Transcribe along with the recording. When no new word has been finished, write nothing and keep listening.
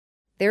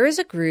there is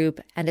a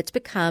group and it's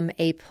become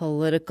a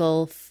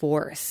political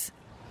force.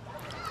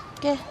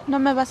 ¿Qué? ¿No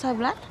me vas a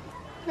hablar?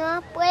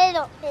 No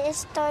puedo.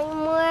 Estoy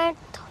muerto.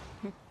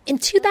 In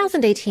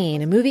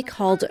 2018, a movie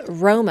called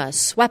Roma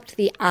swept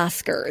the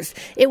Oscars.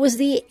 It was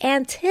the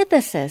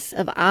antithesis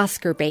of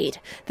Oscar bait.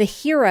 The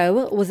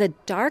hero was a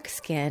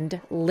dark-skinned,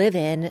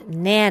 live-in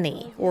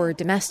nanny or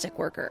domestic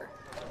worker.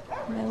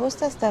 Me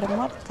gusta estar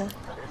muerta.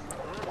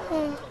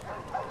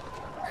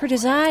 Her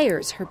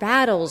desires, her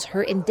battles,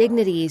 her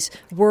indignities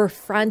were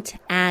front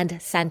and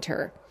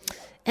center.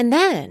 And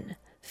then,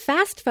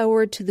 fast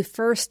forward to the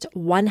first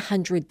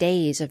 100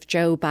 days of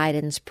Joe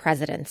Biden's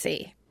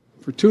presidency.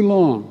 For too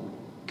long,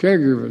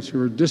 caregivers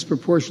who are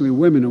disproportionately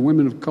women and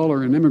women of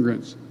color and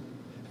immigrants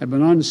have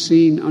been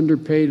unseen,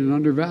 underpaid, and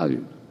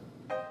undervalued.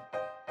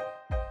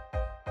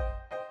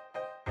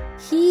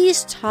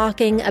 He's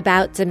talking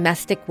about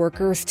domestic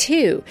workers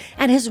too,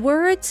 and his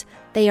words,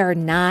 they are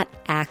not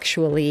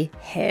actually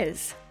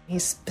his. He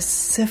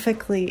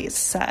specifically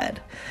said,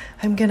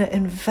 I'm going to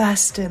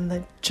invest in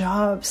the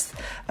jobs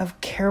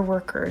of care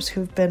workers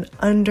who've been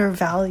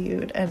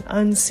undervalued and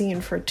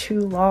unseen for too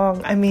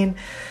long. I mean,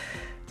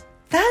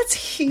 that's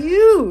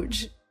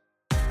huge.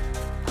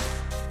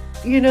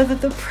 You know,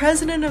 that the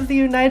President of the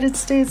United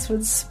States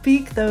would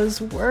speak those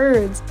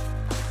words.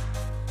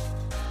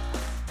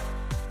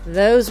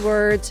 Those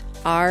words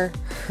are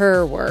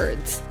her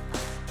words.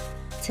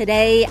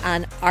 Today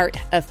on Art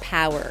of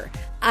Power,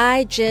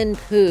 Ai-jen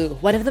Poo,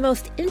 one of the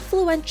most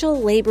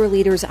influential labor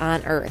leaders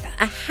on earth,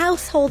 a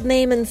household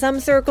name in some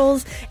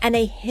circles and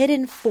a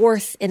hidden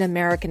force in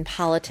American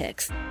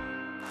politics.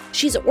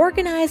 She's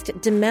organized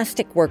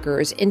domestic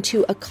workers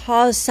into a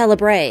cause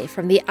célèbre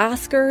from the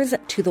Oscars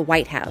to the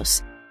White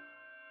House.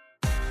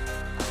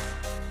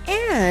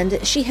 And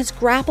she has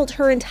grappled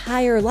her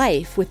entire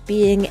life with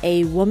being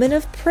a woman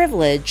of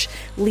privilege,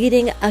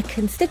 leading a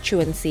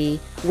constituency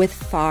with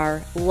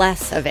far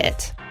less of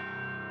it.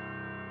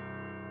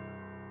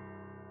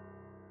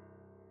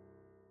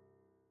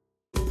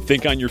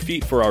 Think on your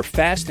feet for our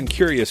Fast and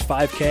Curious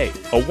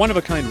 5K, a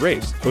one-of-a-kind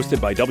race hosted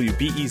by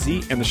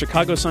WBEZ and the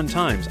Chicago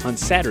Sun-Times on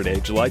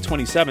Saturday, July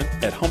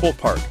 27th at Humboldt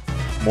Park.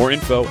 More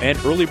info and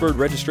early bird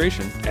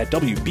registration at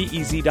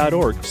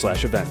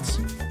wbez.org/events.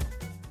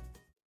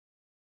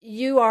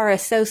 You are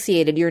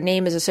associated, your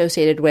name is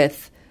associated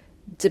with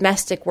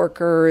domestic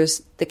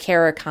workers, the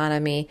care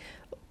economy.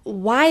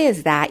 Why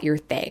is that your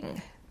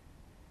thing?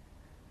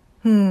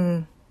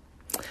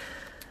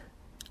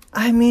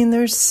 I mean,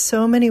 there's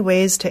so many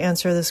ways to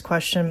answer this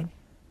question.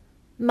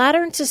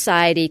 Modern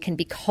society can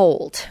be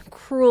cold,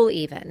 cruel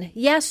even.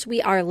 Yes,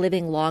 we are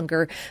living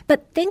longer,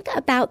 but think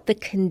about the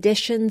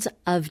conditions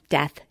of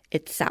death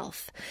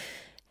itself.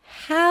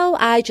 How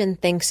Ai-jen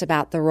thinks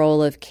about the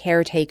role of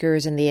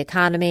caretakers in the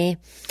economy,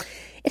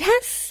 it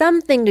has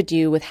something to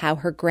do with how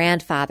her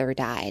grandfather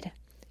died.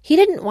 He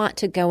didn't want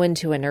to go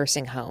into a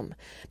nursing home,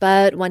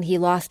 but when he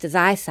lost his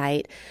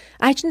eyesight,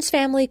 Ai-jen's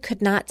family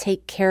could not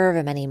take care of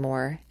him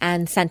anymore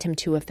and sent him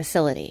to a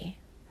facility.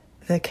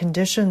 The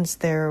conditions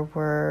there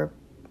were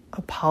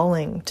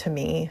appalling to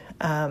me,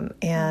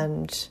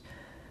 and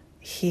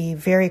he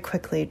very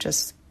quickly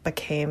just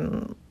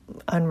became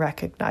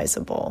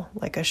unrecognizable,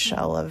 like a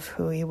shell of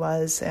who he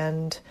was.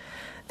 And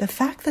the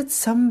fact that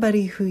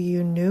somebody who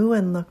you knew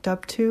and looked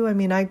up to, I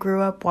mean, I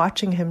grew up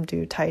watching him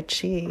do Tai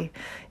Chi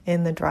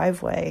in the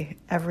driveway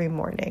every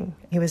morning.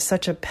 He was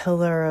such a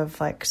pillar of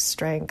like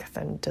strength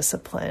and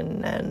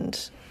discipline,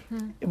 and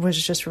it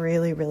was just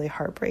really, really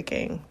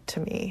heartbreaking to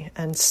me.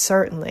 And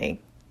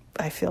certainly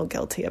I feel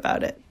guilty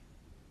about it.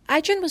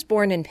 Ai-jen was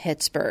born in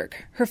Pittsburgh.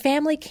 Her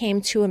family came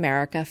to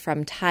America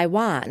from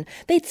Taiwan.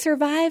 They'd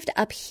survived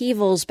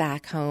upheavals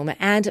back home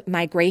and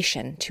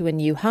migration to a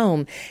new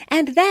home.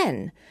 And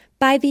then,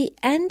 by the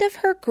end of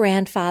her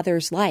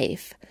grandfather's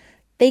life,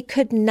 they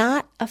could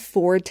not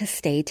afford to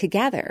stay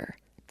together.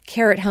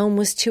 Care at home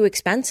was too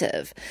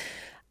expensive.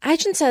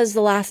 Ai-jen says the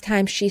last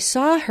time she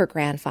saw her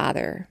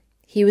grandfather,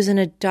 he was in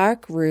a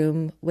dark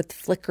room with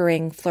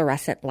flickering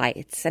fluorescent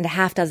lights and a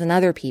half dozen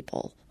other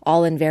people,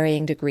 all in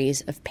varying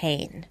degrees of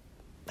pain.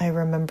 I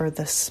remember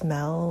the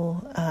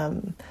smell.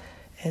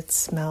 It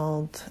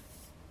smelled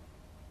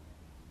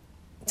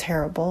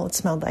terrible. It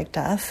smelled like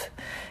death.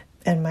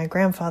 And my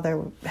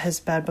grandfather, his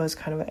bed was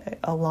kind of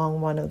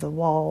along one of the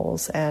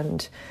walls,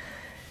 and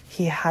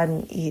he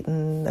hadn't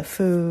eaten the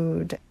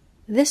food.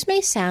 This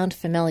may sound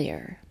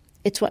familiar.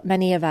 It's what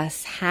many of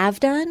us have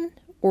done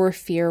or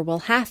fear we'll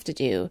have to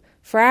do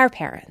for our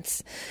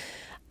parents.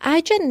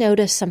 Ai-jen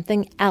noticed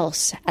something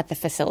else at the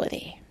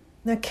facility.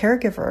 The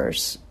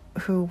caregivers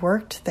who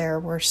worked there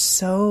were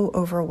so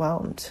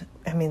overwhelmed.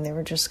 I mean, they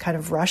were just kind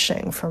of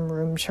rushing from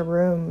room to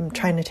room,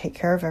 trying to take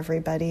care of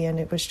everybody. And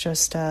it was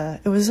just,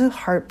 it was a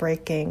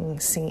heartbreaking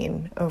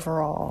scene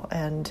overall.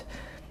 And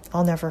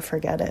I'll never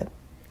forget it.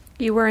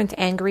 You weren't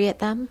angry at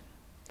them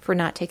for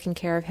not taking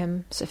care of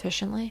him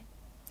sufficiently?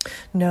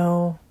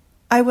 No,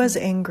 I was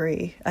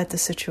angry at the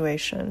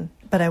situation,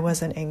 but I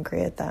wasn't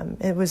angry at them.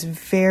 It was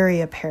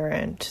very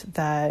apparent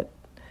that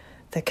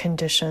the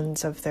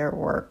conditions of their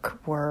work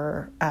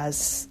were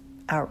as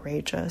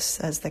outrageous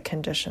as the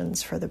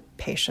conditions for the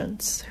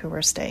patients who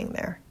were staying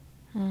there.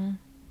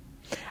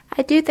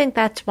 I do think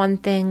that's one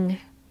thing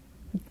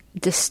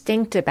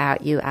distinct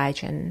about you,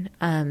 Ai-jen.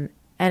 And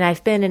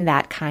I've been in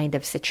that kind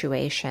of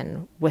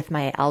situation with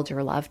my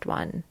elder loved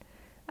one.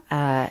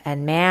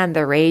 And man,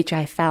 the rage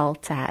I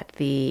felt at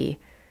the,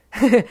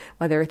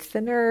 whether it's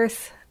the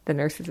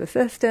nurse's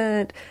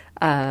assistant,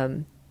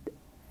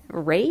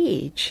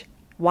 rage.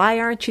 Why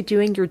aren't you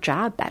doing your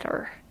job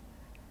better?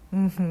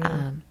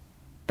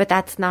 But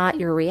that's not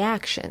your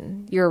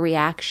reaction. Your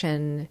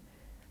reaction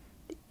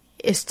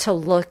is to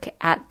look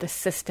at the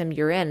system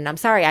you're in. And I'm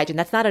sorry, Ai-jen,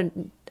 that's not a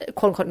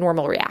quote-unquote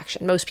normal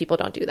reaction. Most people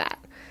don't do that.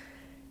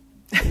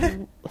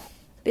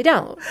 They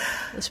don't.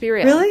 Let's be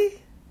real.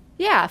 Really?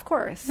 Yeah, of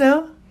course.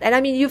 No? And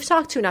I mean, you've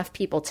talked to enough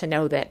people to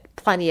know that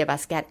plenty of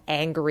us get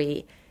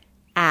angry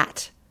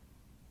at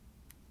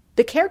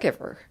the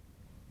caregiver.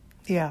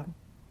 Yeah.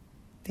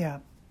 Yeah.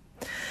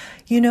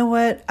 You know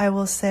what I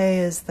will say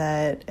is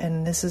that,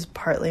 and this is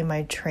partly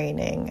my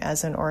training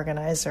as an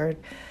organizer,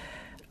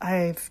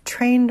 I've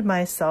trained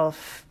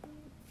myself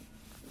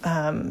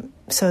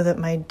so that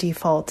my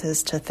default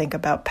is to think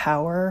about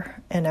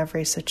power in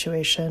every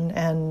situation.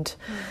 And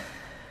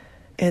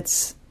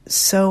it's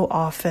so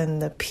often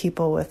the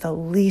people with the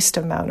least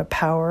amount of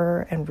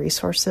power and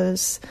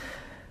resources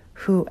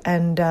who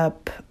end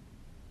up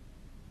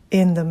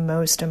in the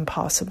most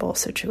impossible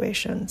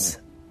situations.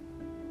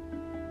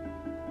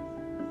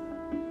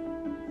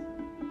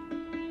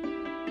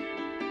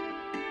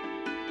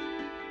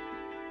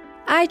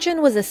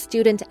 Ai-jen was a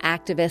student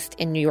activist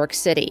in New York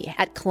City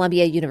at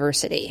Columbia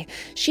University.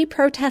 She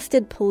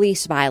protested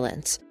police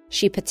violence.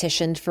 She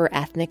petitioned for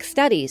ethnic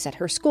studies at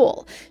her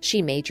school.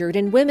 She majored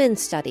in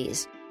women's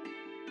studies.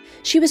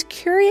 She was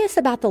curious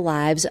about the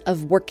lives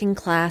of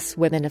working-class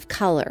women of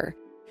color.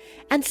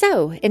 And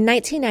so, in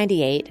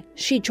 1998,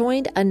 she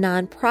joined a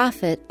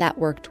nonprofit that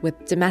worked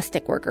with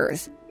domestic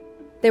workers.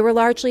 They were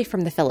largely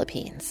from the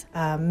Philippines.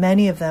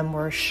 Many of them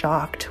were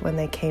shocked when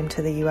they came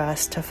to the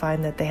U.S. to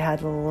find that they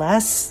had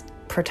less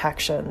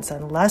protections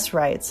and less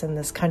rights in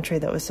this country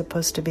that was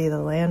supposed to be the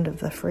land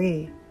of the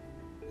free.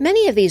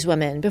 Many of these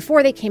women,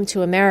 before they came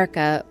to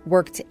America,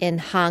 worked in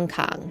Hong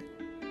Kong.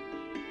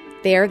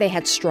 There, they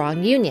had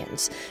strong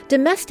unions.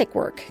 Domestic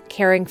work,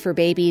 caring for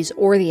babies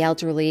or the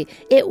elderly,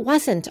 it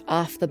wasn't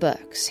off the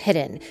books,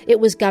 hidden.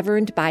 It was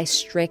governed by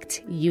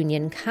strict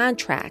union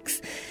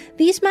contracts.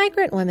 These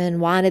migrant women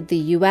wanted the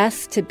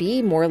U.S. to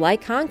be more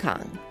like Hong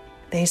Kong.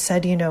 They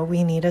said,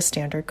 we need a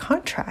standard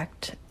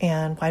contract.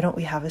 And why don't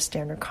we have a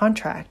standard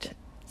contract?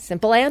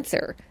 Simple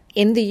answer.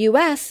 In the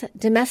U.S.,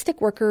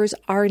 domestic workers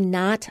are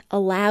not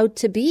allowed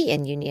to be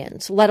in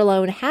unions, let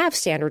alone have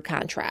standard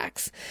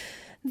contracts.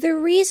 The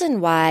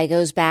reason why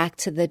goes back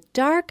to the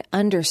dark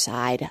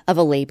underside of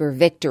a labor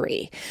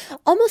victory.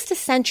 Almost a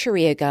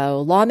century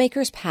ago,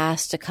 lawmakers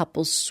passed a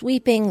couple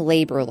sweeping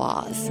labor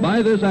laws.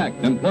 By this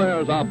act,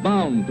 employers are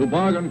bound to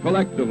bargain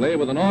collectively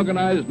with an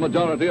organized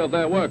majority of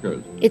their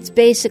workers. It's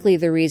basically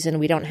the reason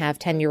we don't have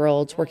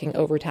 10-year-olds working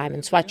overtime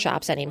in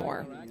sweatshops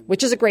anymore,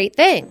 which is a great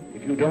thing.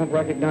 If you don't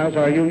recognize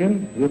our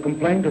union, you'll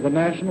complain to the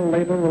National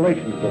Labor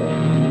Relations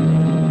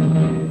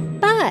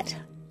Board. But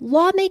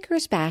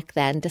lawmakers back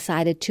then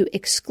decided to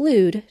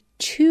exclude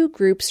two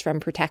groups from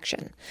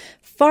protection: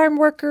 farm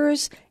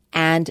workers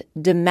and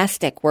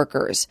domestic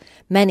workers,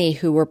 many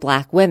who were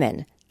Black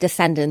women,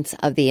 descendants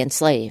of the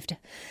enslaved.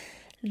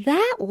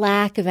 That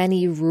lack of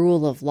any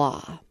rule of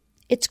law,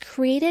 it's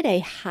created a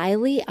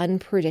highly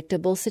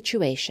unpredictable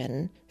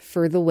situation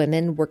for the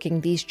women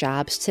working these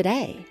jobs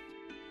today.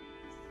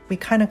 We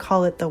kind of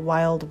call it the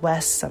Wild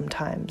West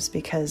sometimes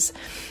because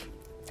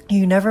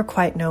you never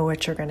quite know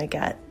what you're going to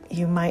get.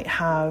 You might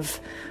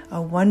have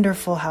a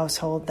wonderful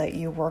household that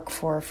you work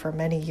for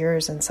many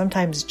years and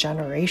sometimes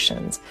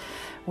generations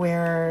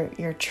where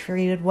you're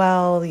treated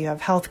well, you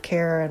have health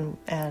care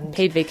and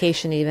paid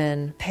vacation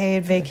even.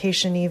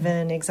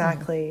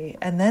 Exactly.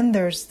 And then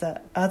there's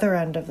the other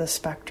end of the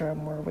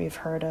spectrum where we've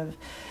heard of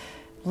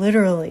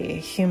literally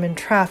human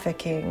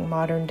trafficking,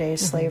 modern day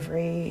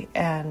slavery,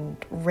 and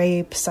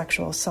rape,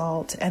 sexual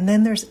assault. And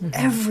then there's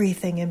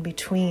everything in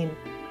between.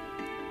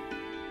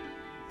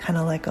 Kind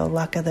of like a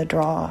luck of the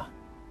draw.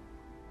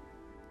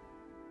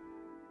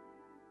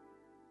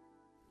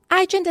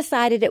 Ai-jen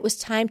decided it was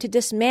time to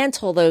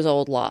dismantle those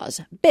old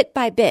laws, bit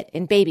by bit,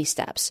 in baby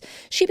steps.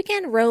 She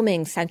began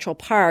roaming Central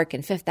Park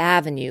and Fifth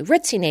Avenue,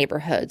 ritzy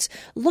neighborhoods,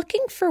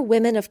 looking for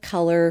women of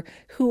color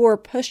who were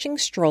pushing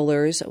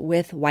strollers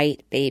with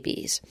white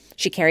babies.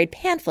 She carried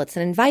pamphlets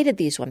and invited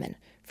these women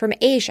from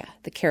Asia,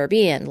 the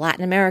Caribbean,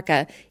 Latin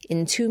America,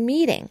 into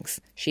meetings.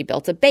 She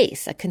built a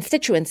base, a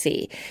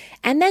constituency,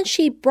 and then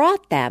she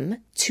brought them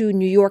to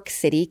New York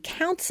City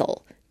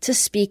Council to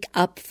speak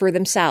up for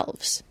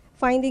themselves.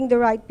 Finding the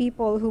right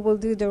people who will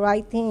do the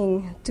right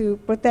thing to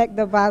protect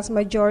the vast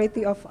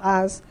majority of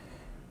us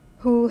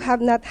who have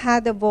not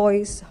had a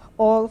voice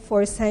all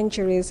for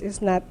centuries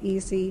is not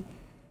easy.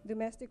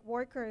 domestic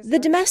workers. The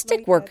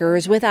domestic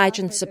workers, with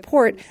Aijen's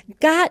support,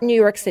 got New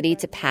York City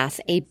to pass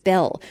a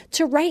bill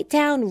to write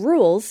down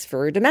rules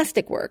for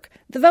domestic work.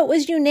 The vote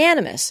was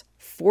unanimous,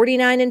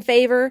 49 in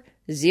favor,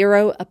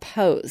 0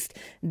 opposed.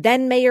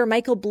 Then Mayor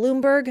Michael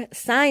Bloomberg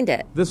signed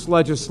it. This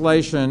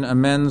legislation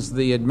amends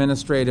the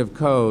administrative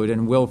code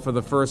and will for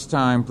the first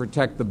time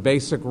protect the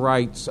basic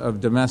rights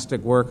of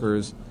domestic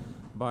workers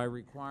by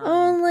requiring...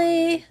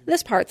 Only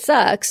this part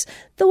sucks.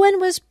 The win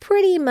was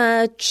pretty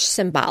much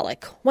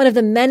symbolic. One of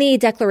the many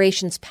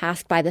declarations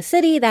passed by the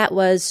city that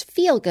was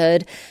feel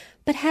good,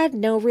 but had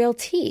no real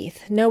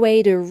teeth, no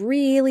way to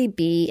really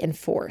be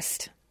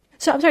enforced.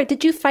 So I'm sorry,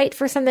 did you fight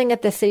for something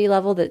at the city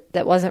level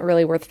that wasn't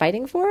really worth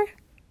fighting for?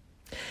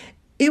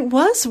 It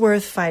was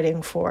worth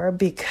fighting for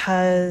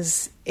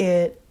because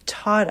it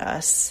taught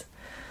us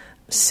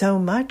so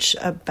much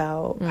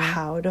about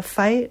how to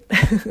fight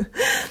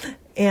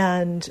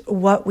and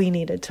what we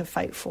needed to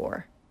fight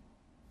for.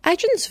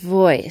 Aijen's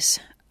voice,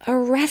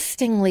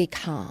 arrestingly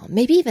calm,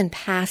 maybe even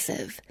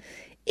passive,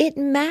 it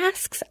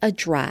masks a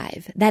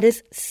drive that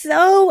is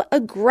so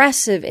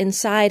aggressive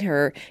inside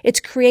her, it's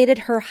created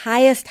her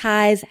highest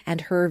highs and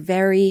her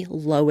very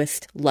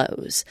lowest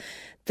lows.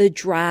 The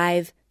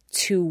drive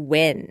to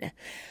win.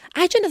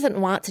 Aijen doesn't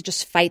want to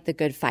just fight the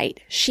good fight.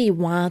 She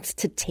wants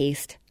to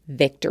taste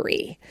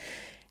victory.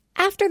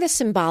 After the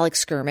symbolic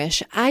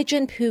skirmish,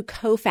 Aijen Poo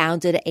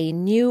co-founded a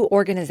new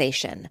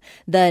organization,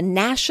 the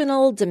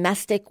National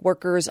Domestic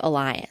Workers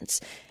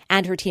Alliance,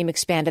 and her team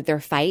expanded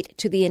their fight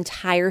to the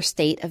entire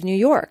state of New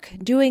York,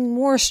 doing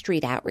more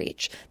street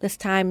outreach, this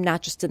time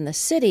not just in the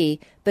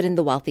city, but in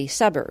the wealthy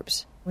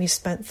suburbs. We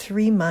spent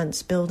 3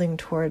 months building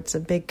towards a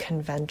big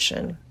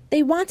convention.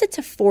 They wanted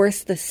to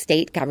force the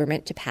state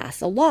government to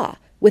pass a law,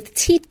 with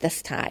teeth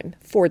this time,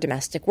 for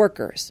domestic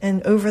workers.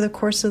 And over the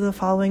course of the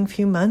following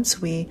few months,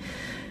 we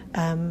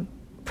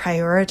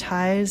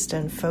prioritized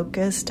and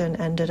focused and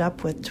ended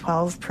up with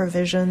 12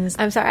 provisions.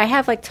 I'm sorry, I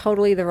have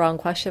totally the wrong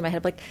question in my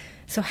head.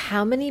 So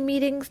how many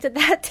meetings did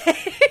that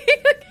take?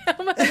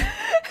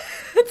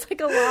 It's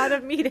a lot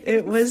of meetings.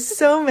 It was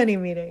so many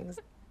meetings.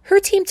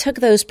 Her team took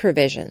those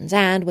provisions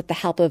and, with the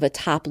help of a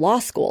top law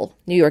school,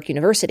 New York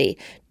University,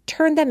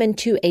 turned them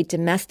into a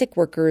Domestic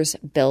Workers'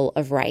 Bill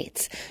of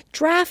Rights,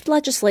 draft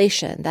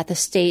legislation that the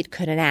state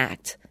could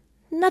enact.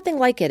 Nothing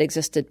like it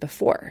existed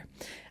before.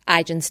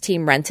 Aijen's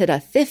team rented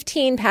a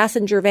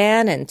 15-passenger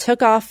van and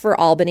took off for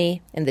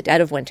Albany in the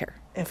dead of winter.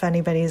 If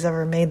anybody's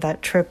ever made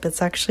that trip,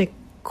 it's actually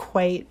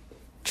quite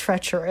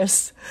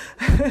treacherous.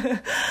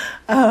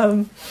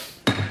 House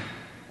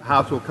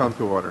will come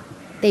to order.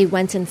 They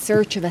went in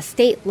search of a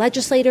state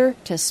legislator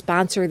to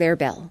sponsor their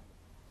bill.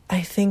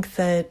 I think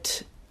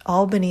that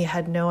Albany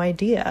had no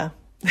idea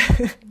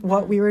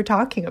what we were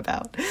talking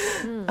about.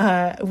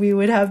 We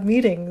would have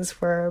meetings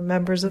where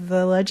members of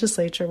the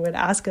legislature would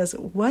ask us,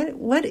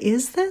 what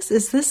is this?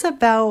 Is this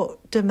about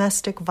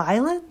domestic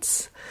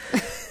violence?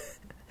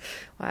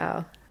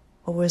 Wow.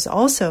 What was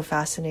also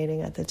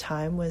fascinating at the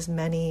time was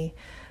many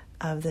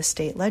of the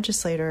state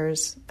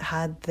legislators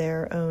had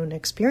their own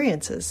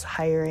experiences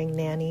hiring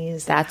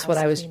nannies. That's what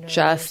I was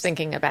just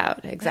thinking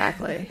about.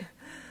 Exactly.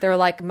 They're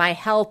like, my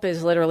help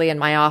is literally in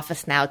my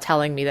office now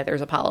telling me that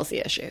there's a policy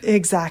issue.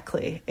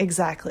 Exactly.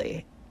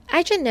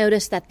 Aijen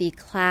noticed that the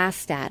class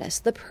status,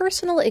 the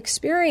personal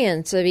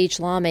experience of each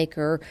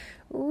lawmaker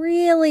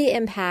really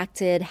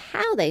impacted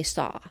how they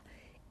saw,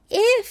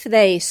 if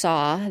they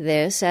saw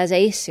this as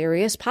a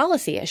serious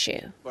policy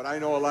issue. But I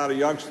know a lot of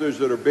youngsters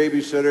that are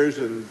babysitters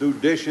and do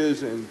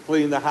dishes and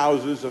clean the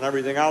houses and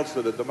everything else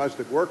that a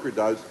domestic worker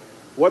does.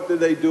 What do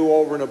they do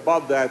over and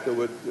above that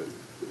would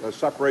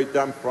separate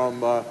them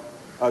from a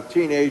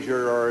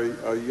teenager or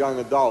a young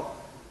adult?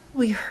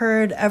 We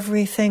heard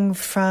everything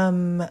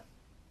from,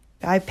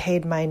 I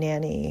paid my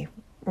nanny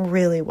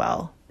really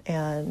well,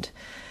 and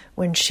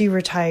when she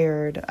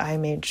retired, I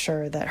made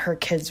sure that her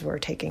kids were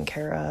taken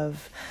care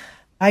of.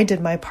 I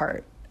did my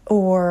part.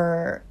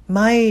 Or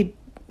my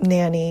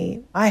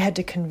nanny, I had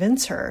to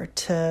convince her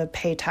to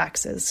pay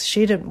taxes.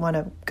 She didn't want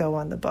to go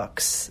on the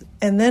books.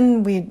 And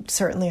then we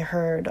certainly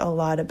heard a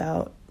lot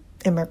about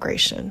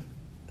immigration,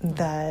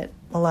 that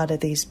a lot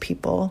of these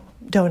people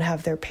don't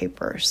have their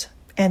papers,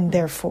 and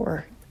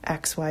therefore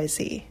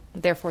XYZ.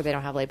 Therefore, they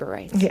don't have labor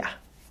rights. Yeah.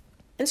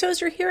 And so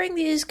as you're hearing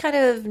these kind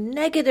of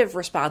negative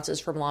responses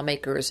from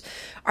lawmakers,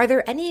 are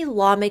there any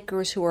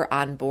lawmakers who are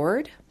on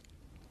board?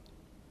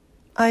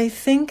 I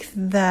think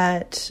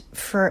that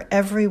for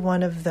every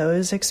one of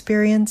those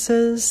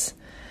experiences,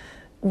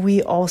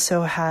 we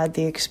also had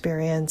the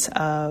experience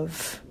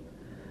of,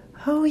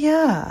 oh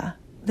yeah,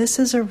 this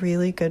is a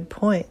really good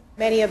point.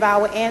 Many of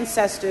our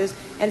ancestors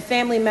and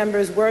family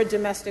members were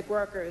domestic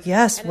workers.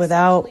 Yes,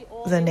 without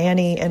the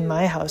nanny in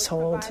my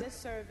household,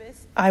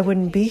 I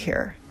wouldn't be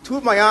here. 2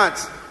 of my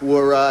aunts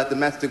were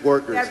domestic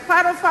workers. They are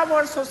part of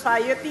our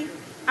society,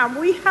 and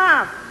we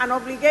have an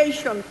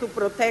obligation to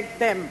protect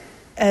them.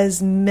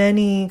 As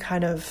many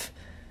kind of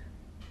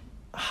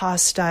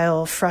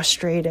hostile,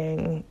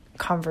 frustrating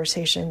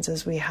conversations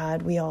as we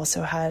had, we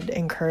also had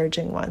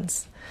encouraging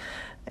ones.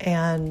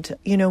 And,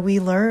 we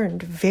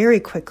learned very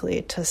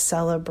quickly to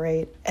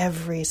celebrate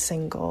every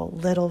single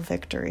little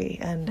victory,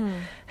 and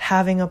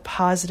having a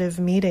positive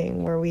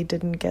meeting where we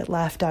didn't get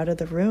laughed out of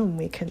the room,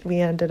 we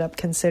ended up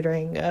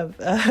considering a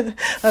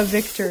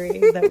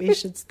victory that we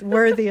should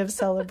worthy of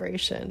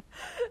celebration.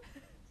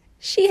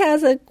 She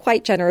has a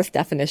quite generous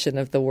definition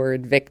of the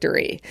word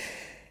victory.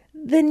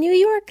 The New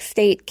York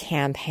State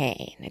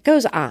campaign, it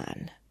goes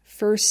on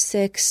for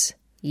 6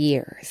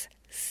 years.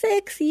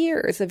 6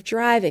 years of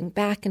driving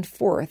back and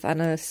forth on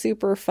a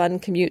super fun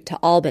commute to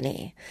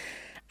Albany.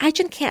 I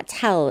just can't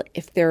tell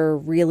if they're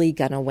really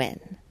gonna win.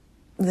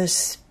 The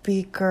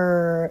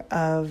Speaker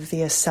of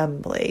the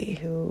Assembly,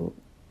 who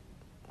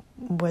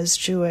was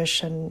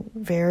Jewish and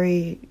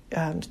very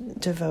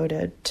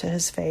devoted to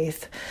his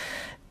faith,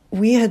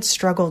 we had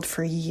struggled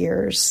for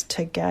years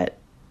to get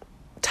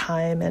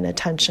time and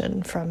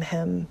attention from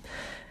him,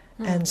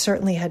 and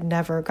certainly had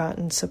never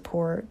gotten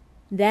support.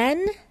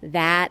 Then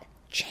that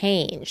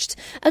changed.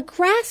 A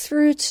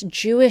grassroots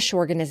Jewish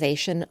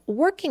organization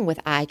working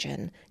with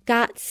Eichen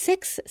got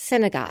 6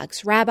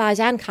 synagogues, rabbis,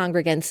 and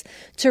congregants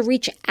to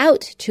reach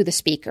out to the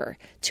speaker,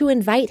 to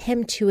invite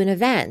him to an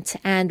event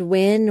and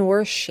win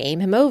or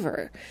shame him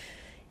over.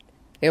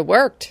 It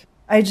worked.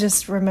 I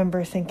just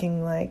remember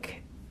thinking,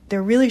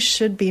 there really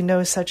should be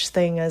no such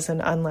thing as an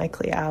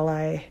unlikely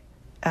ally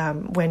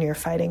when you're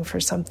fighting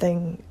for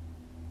something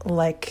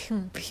like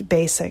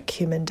basic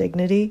human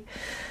dignity.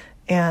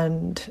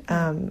 And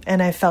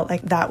I felt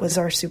like that was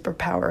our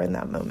superpower in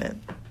that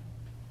moment.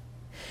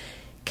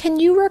 Can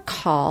you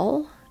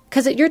recall,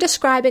 because you're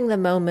describing the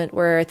moment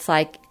where it's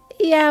like,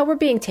 yeah, we're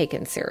being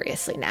taken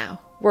seriously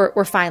now.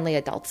 We're finally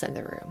adults in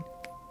the room.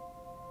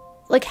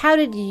 How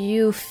did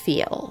you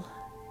feel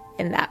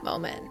in that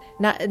moment?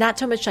 Not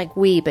so much like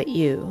we, but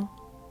you.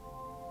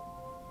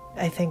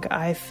 I think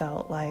I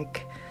felt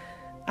like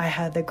I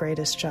had the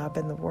greatest job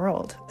in the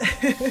world.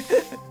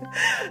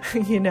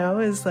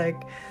 It's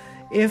like,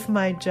 if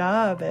my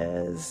job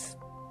is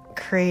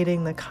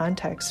creating the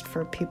context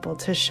for people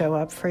to show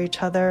up for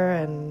each other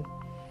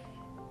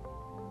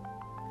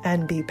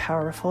and be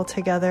powerful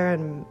together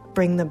and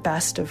bring the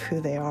best of who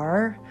they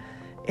are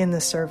in the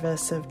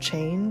service of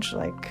change,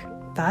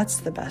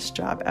 that's the best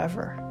job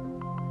ever.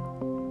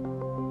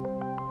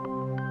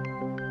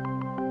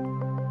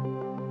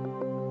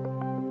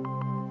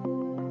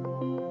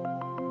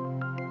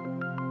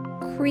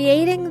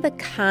 Creating the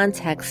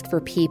context for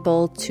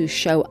people to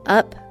show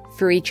up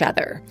for each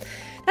other.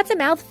 That's a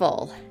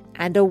mouthful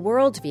and a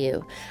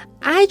worldview.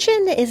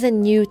 Eichen is a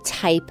new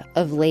type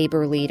of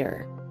labor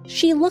leader.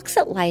 She looks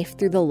at life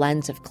through the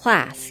lens of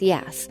class,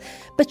 yes,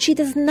 but she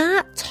does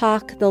not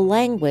talk the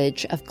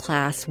language of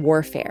class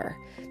warfare.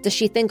 Does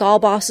she think all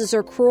bosses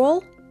are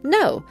cruel?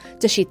 No.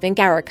 Does she think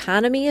our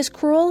economy is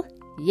cruel?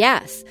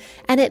 Yes.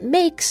 And it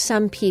makes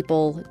some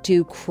people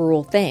do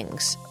cruel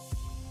things.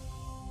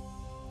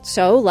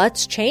 So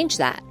let's change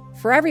that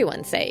for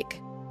everyone's sake.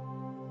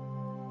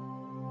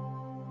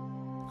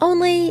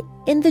 Only,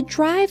 in the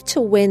drive to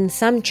win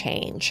some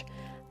change,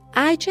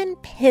 Eichen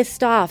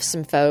pissed off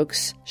some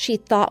folks she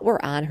thought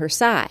were on her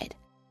side.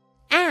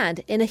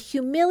 And in a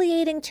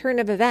humiliating turn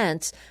of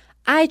events,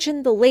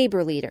 Eichen, the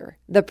labor leader,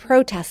 the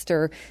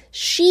protester,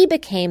 she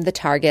became the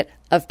target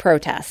of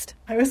protest.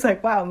 I was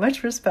like, wow,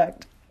 much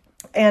respect.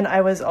 And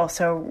I was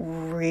also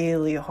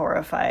really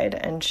horrified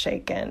and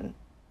shaken.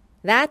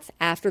 That's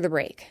after the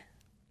break.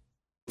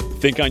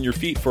 Think on your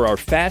feet for our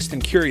Fast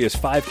and Curious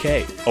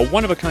 5K, a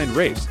one-of-a-kind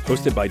race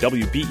hosted by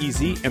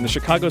WBEZ and the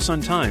Chicago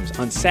Sun-Times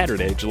on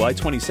Saturday, July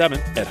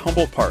 27th at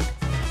Humboldt Park.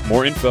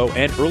 More info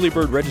and early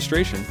bird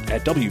registration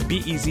at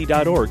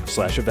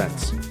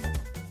wbez.org/events.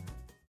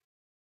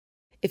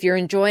 If you're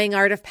enjoying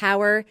Art of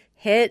Power,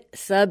 hit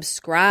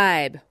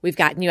subscribe. We've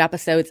got new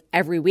episodes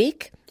every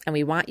week, and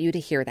we want you to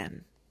hear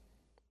them.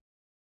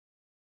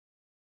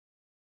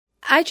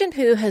 Eichen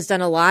Pu has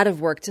done a lot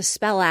of work to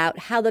spell out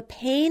how the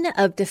pain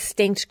of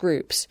distinct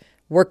groups,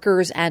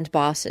 workers and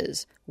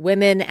bosses,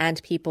 women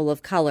and people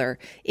of color,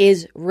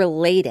 is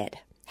related,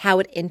 how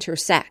it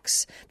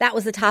intersects. That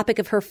was the topic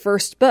of her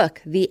first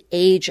book, The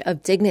Age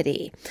of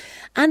Dignity.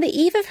 On the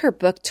eve of her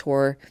book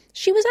tour,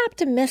 she was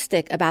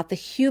optimistic about the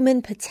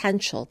human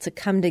potential to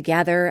come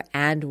together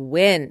and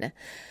win.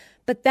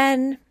 But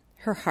then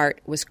her heart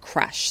was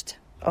crushed.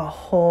 A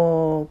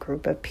whole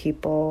group of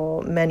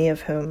people, many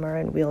of whom are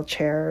in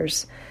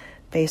wheelchairs,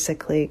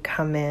 basically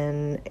come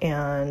in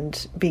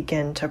and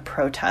begin to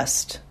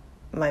protest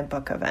my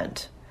book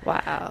event.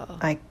 Wow.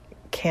 I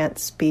can't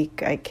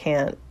speak. I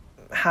can't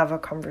have a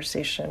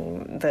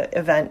conversation. The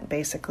event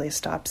basically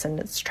stops in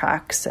its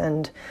tracks,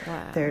 and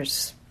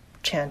there's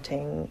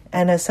chanting.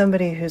 And as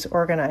somebody who's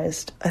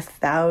organized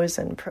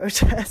 1,000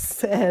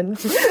 protests and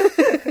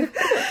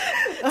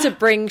to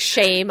bring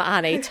shame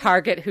on a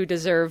target who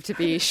deserved to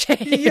be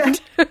shamed. Yeah.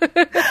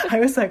 I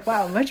was like,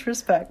 wow, much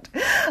respect.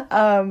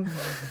 And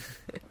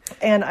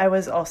I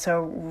was also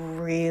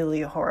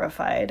really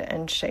horrified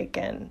and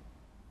shaken.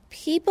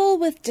 People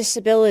with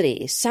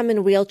disabilities, some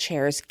in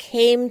wheelchairs,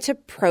 came to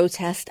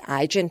protest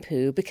Ai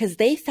Jinpu because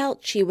they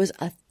felt she was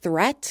a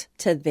threat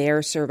to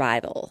their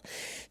survival.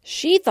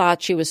 She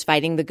thought she was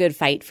fighting the good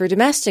fight for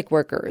domestic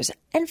workers.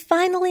 And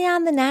finally,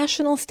 on the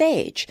national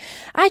stage,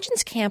 Ai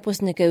Jin's camp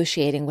was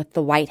negotiating with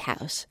the White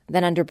House,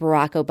 then under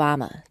Barack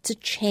Obama, to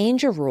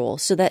change a rule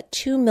so that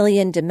 2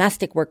 million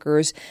domestic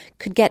workers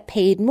could get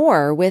paid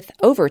more with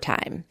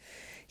overtime.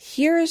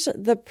 Here's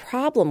the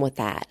problem with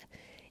that.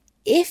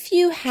 If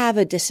you have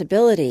a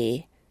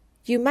disability,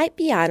 you might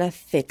be on a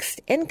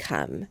fixed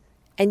income,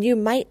 and you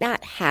might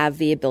not have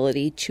the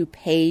ability to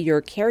pay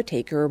your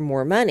caretaker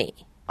more money.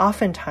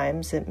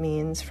 Oftentimes, it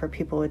means for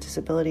people with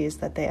disabilities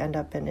that they end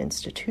up in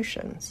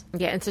institutions.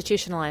 Yeah,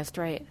 institutionalized,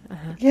 right.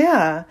 Uh-huh.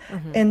 Yeah.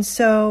 Mm-hmm. And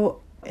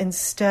so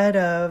instead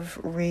of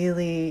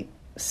really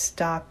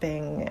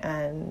stopping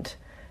and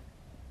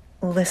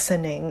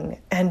listening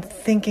and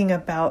thinking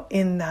about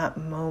in that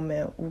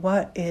moment,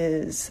 what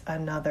is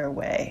another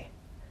way?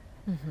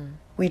 Mm-hmm.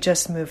 We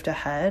just moved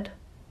ahead.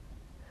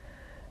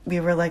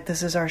 We were like,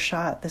 this is our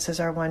shot. This is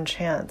our one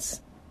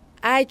chance.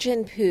 Ai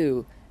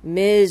Jinpu,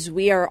 Ms.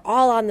 We are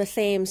all on the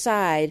same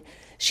side.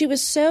 She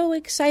was so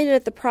excited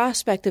at the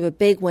prospect of a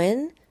big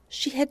win,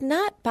 she had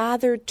not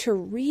bothered to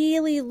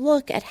really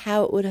look at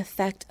how it would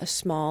affect a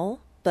small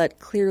but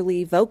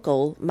clearly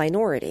vocal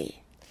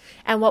minority.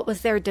 And what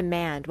was their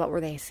demand? What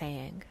were they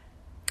saying?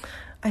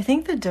 I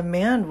think the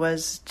demand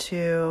was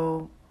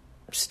to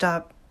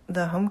stop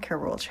the home care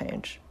rule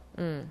change.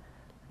 Mm.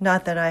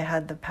 Not that I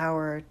had the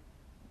power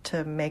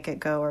to make it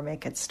go or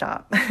make it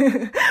stop.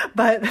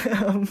 But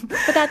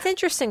that's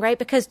interesting, right?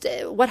 Because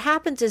what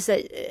happens is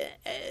that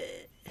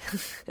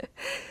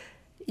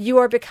you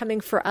are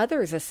becoming for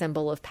others a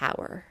symbol of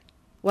power.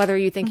 Whether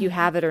you think you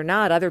have it or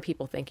not, other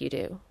people think you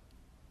do.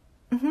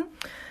 Mm-hmm.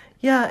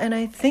 Yeah, and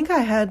I think I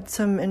had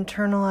some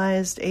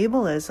internalized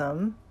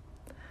ableism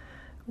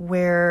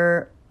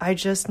where I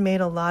just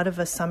made a lot of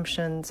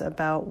assumptions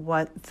about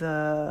what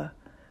the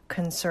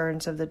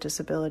concerns of the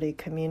disability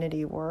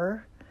community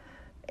were.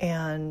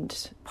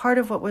 And part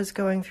of what was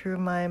going through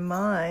my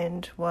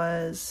mind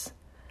was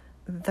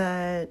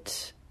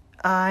that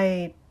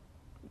I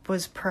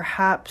was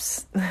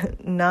perhaps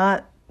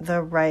not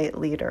the right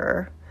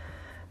leader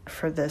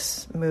for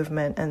this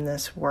movement and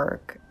this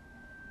work.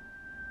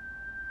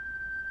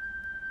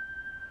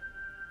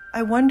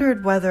 I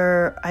wondered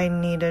whether I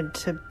needed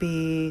to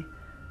be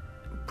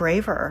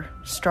braver,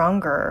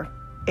 stronger,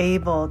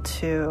 able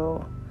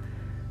to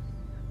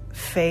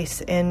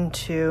face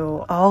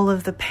into all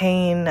of the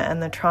pain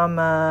and the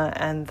trauma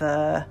and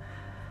the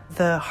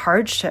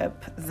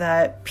hardship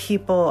that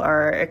people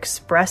are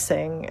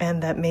expressing,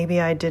 and that maybe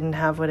I didn't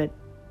have what it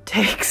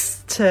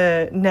takes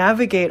to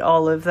navigate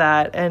all of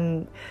that.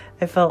 And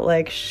I felt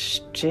like,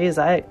 geez,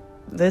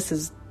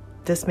 this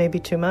may be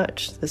too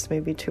much. This may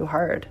be too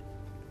hard.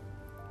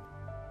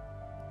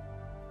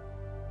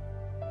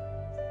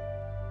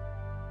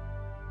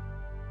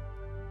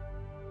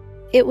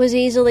 It was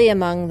easily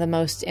among the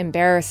most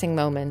embarrassing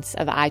moments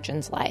of Ai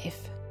Jin's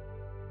life.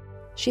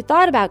 She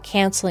thought about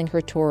canceling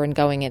her tour and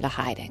going into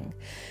hiding.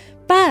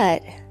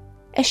 But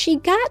as she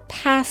got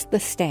past the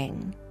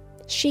sting,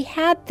 she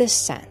had this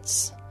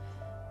sense,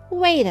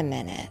 wait a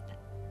minute,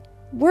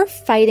 we're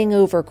fighting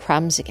over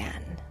crumbs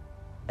again.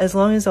 As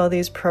long as all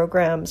these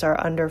programs are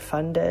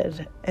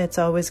underfunded, it's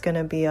always going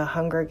to be a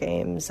Hunger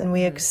Games, and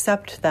we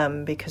accept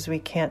them because we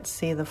can't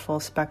see the full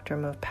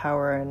spectrum of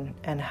power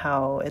and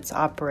how it's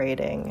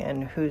operating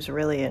and who's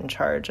really in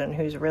charge and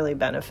who's really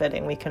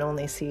benefiting. We can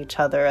only see each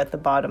other at the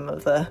bottom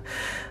of the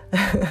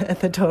at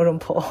the totem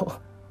pole.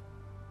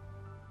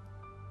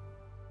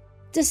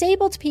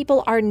 Disabled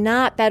people are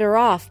not better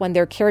off when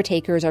their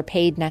caretakers are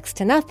paid next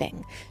to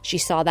nothing. She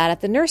saw that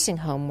at the nursing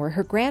home where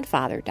her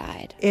grandfather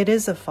died. It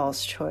is a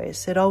false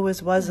choice. It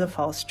always was a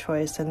false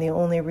choice. And the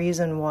only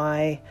reason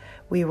why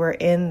we were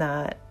in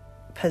that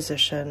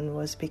position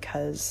was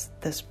because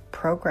this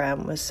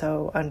program was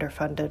so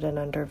underfunded and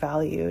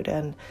undervalued.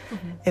 And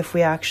if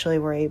we actually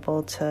were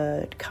able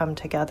to come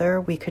together,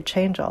 we could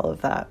change all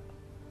of that.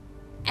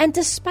 And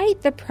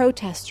despite the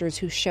protesters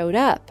who showed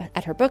up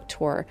at her book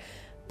tour,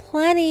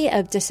 plenty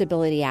of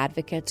disability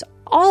advocates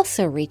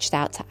also reached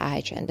out to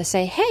Ai Jin to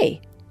say, hey,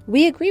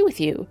 we agree with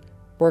you.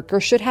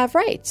 Workers should have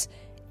rights,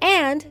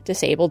 and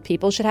disabled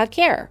people should have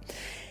care.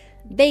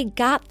 They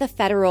got the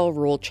federal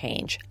rule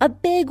change, a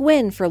big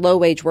win for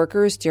low-wage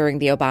workers during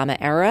the Obama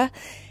era,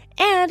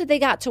 and they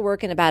got to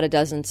work in about a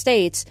dozen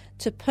states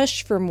to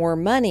push for more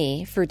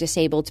money for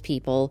disabled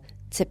people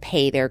to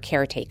pay their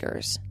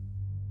caretakers.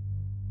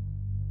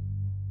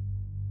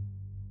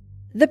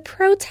 The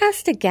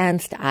protest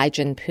against Ai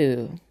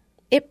Jinpu,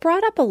 it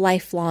brought up a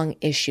lifelong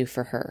issue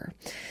for her,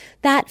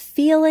 that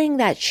feeling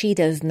that she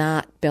does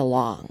not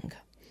belong.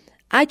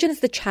 Ai Jin is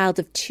the child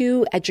of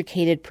two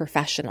educated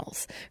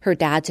professionals. Her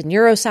dad's a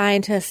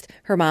neuroscientist,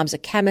 her mom's a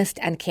chemist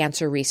and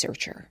cancer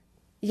researcher.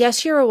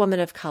 Yes, you're a woman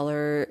of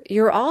color.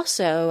 You're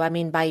also,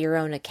 by your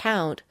own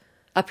account,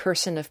 a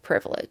person of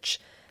privilege,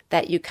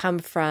 that you come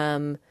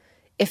from,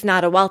 if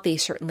not a wealthy,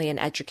 certainly an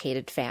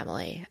educated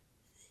family.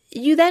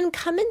 You then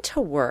come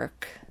into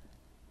work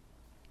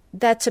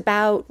that's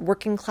about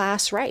working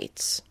class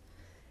rights.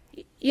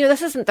 You know,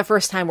 this isn't the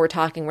first time we're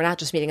talking. We're not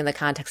just meeting in the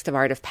context of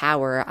Art of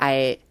Power.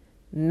 I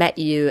met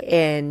you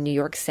in New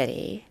York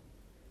City.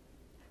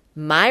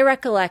 My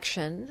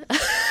recollection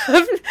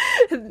of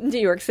New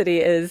York City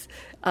is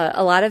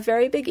a lot of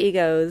very big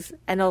egos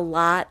and a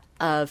lot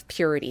of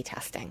purity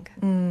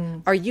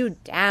testing. Are you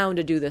down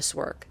to do this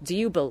work? Do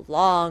you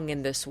belong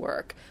in this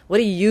work? What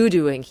are you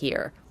doing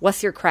here?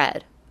 What's your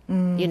cred?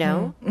 You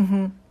know?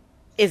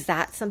 Is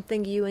that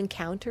something you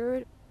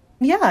encountered?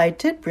 Yeah, I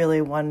did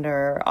really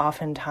wonder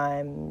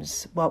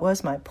oftentimes, what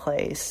was my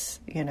place?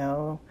 You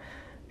know,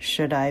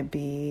 should I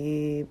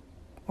be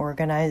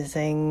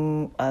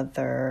organizing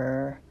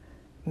other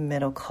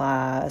middle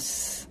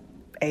class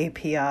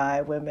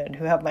API women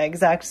who have my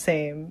exact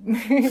same,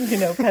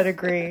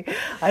 pedigree?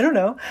 I don't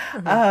know.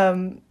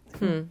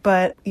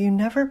 But you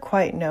never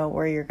quite know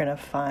where you're going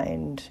to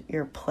find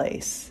your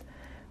place.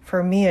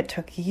 For me, it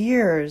took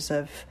years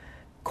of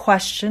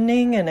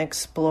questioning and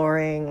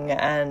exploring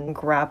and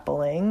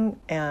grappling.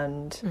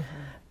 And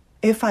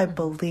if I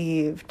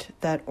believed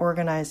that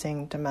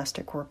organizing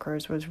domestic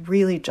workers was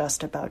really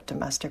just about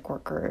domestic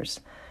workers,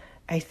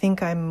 I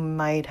think I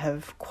might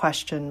have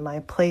questioned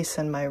my place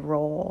and my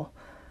role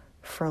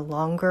for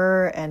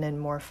longer and in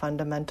more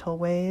fundamental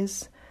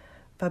ways.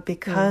 But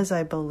because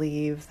I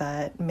believe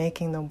that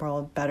making the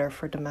world better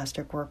for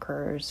domestic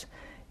workers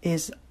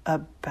is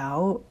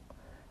about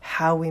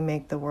how we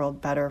make the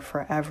world better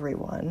for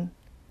everyone,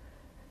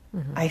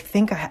 I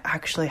think I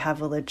actually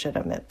have a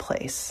legitimate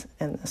place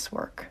in this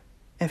work,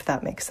 if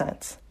that makes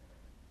sense.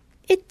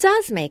 It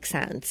does make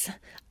sense.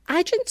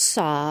 Ajin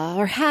saw,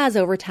 or has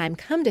over time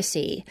come to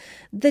see,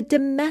 the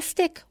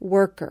domestic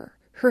worker,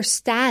 her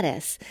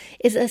status,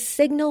 is a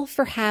signal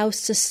for how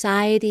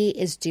society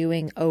is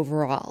doing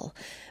overall.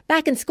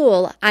 Back in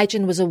school,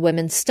 Ajin was a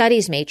women's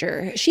studies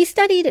major. She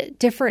studied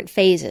different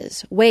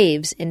phases,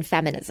 waves in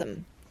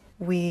feminism.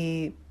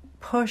 We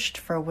pushed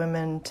for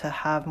women to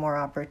have more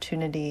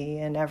opportunity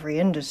in every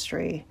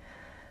industry,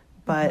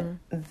 but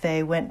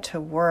they went to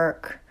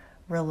work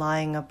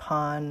relying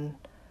upon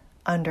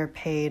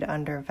underpaid,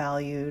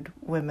 undervalued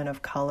women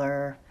of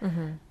color.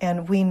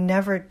 And we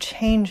never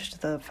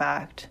changed the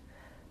fact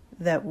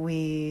that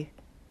we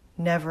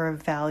never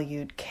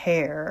valued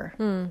care.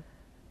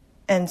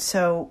 And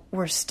so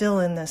we're still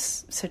in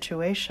this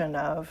situation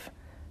of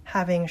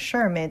having,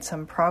 sure, made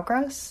some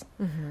progress,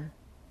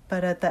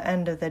 but at the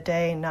end of the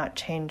day, not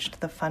changed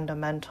the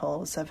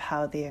fundamentals of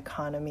how the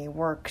economy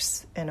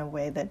works in a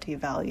way that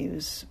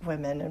devalues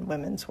women and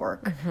women's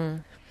work.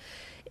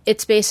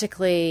 It's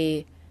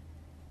basically,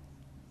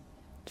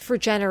 for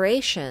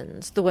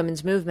generations, the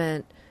women's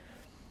movement,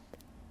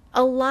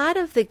 a lot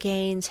of the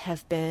gains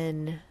have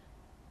been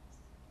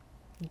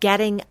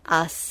getting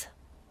us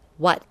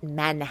what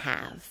men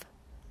have,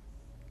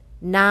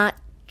 not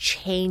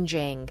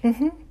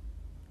changing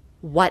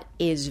what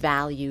is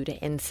valued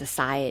in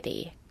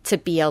society to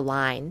be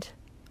aligned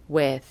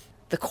with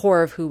the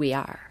core of who we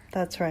are.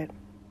 That's right.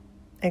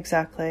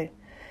 Exactly.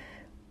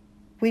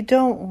 We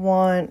don't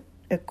want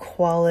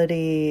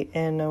equality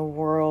in a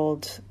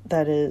world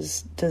that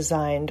is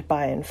designed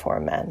by and for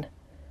men.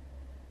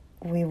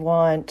 We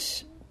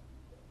want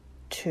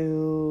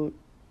to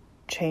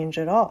change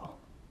it all,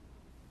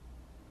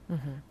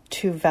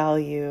 to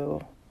value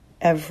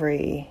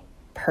every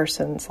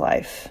person's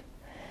life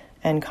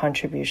and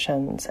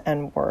contributions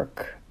and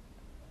work.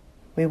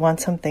 We want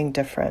something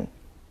different.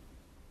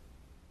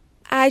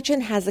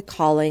 Ajin has a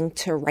calling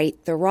to right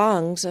the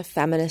wrongs of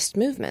feminist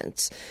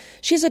movements.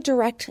 She has a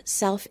direct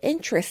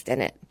self-interest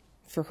in it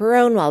for her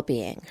own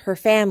well-being, her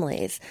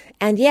family's,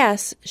 and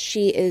yes,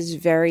 she is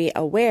very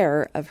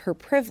aware of her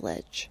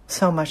privilege.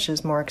 So much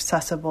is more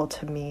accessible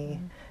to me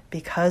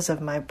because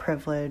of my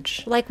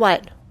privilege. Like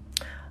what?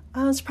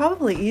 It's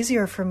probably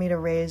easier for me to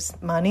raise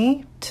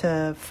money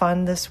to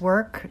fund this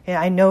work.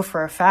 I know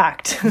for a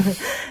fact,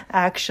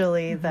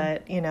 actually,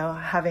 that,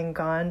 having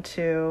gone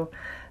to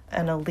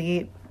an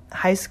elite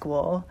high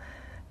school,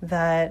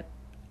 that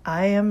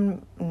I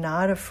am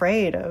not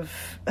afraid of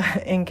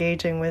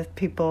engaging with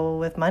people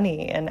with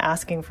money and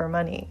asking for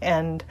money.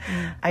 And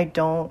I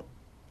don't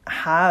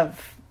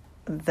have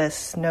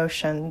this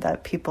notion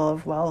that people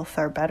of wealth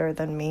are better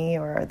than me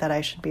or that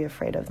I should be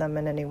afraid of them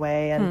in any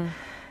way.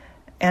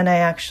 And I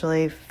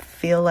actually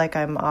feel like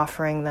I'm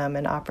offering them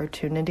an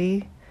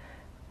opportunity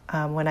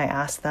when I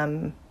ask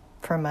them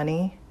for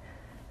money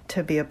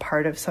to be a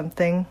part of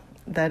something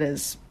that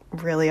is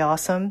really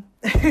awesome.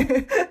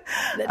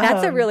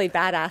 That's a really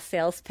badass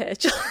sales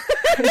pitch.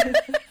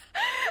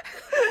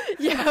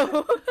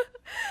 You're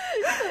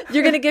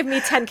going to give me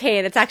 $10K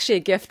and it's actually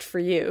a gift for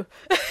you.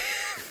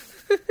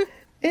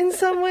 In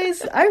some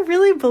ways, I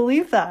really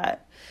believe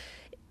that.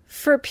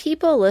 For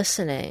people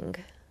listening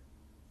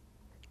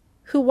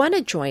who want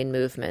to join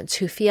movements,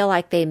 who feel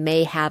like they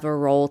may have a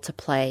role to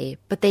play,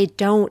 but they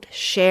don't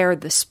share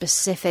the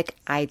specific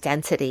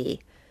identity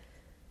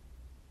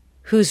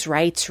whose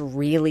rights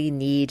really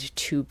need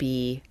to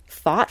be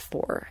fought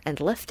for and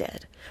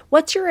lifted,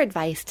 what's your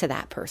advice to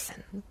that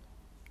person?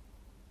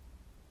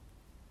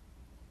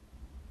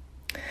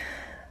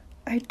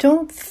 I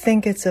don't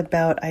think it's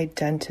about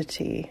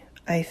identity.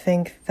 I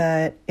think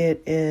that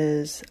it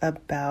is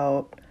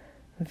about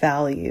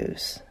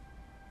values.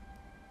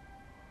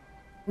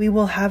 We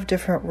will have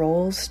different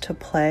roles to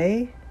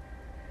play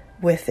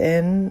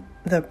within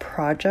the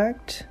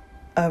project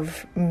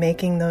of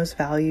making those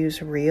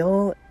values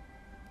real.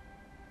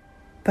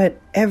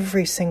 But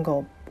every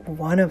single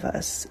one of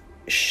us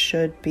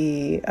should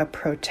be a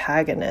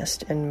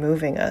protagonist in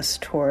moving us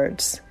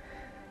towards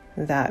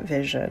that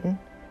vision.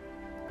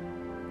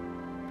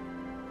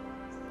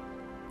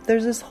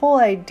 There's this whole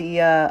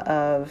idea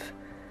of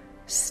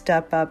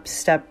step up,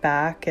 step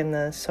back in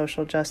the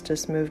social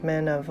justice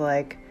movement of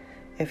like,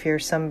 if you're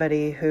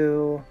somebody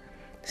who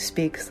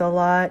speaks a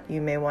lot,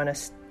 you may want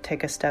to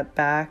take a step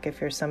back.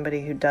 If you're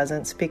somebody who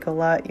doesn't speak a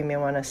lot, you may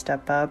want to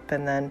step up.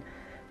 And then,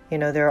 you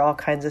know, there are all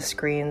kinds of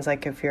screens,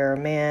 like if you're a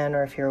man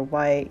or if you're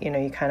white, you know,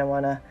 you kind of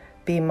want to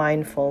be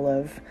mindful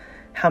of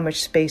how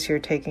much space you're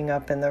taking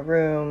up in the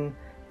room,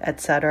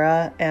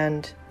 etc.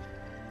 And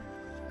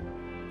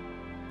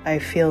I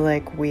feel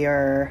like we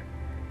are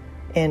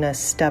in a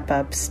step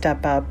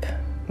up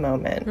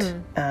moment.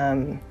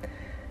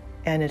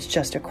 And it's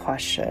just a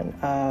question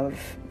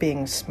of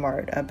being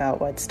smart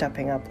about what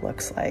stepping up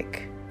looks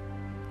like.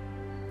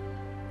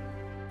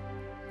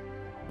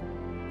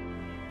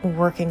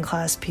 Working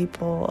class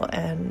people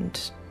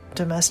and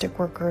domestic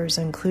workers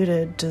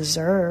included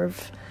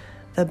deserve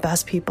the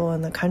best people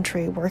in the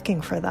country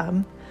working for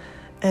them.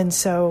 And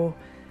so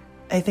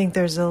I think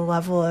there's a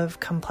level of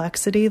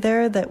complexity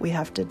there that we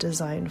have to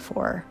design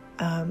for.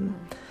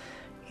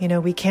 You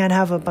know, we can't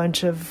have a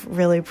bunch of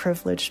really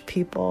privileged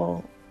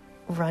people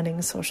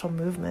running social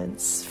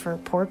movements for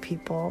poor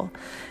people,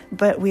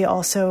 but we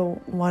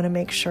also want to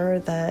make sure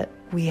that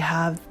we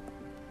have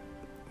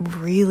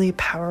really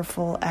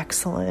powerful,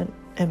 excellent,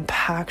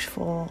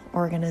 impactful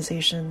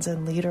organizations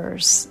and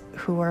leaders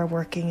who are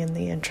working in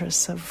the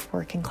interests of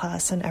working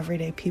class and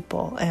everyday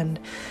people, and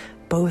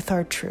both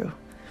are true.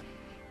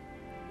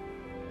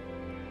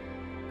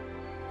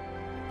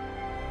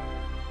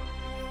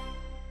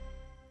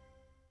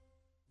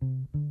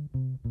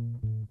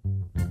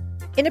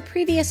 In a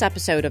previous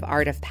episode of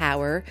Art of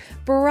Power,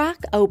 Barack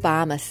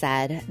Obama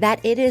said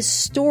that it is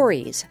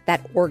stories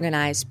that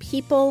organize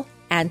people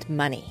and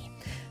money.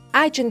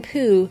 Ai-jen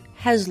Poo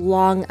has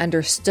long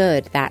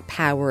understood that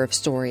power of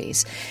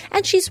stories,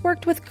 and she's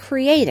worked with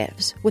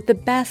creatives, with the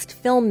best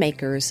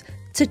filmmakers,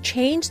 to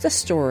change the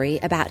story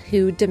about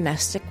who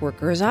domestic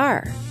workers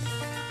are.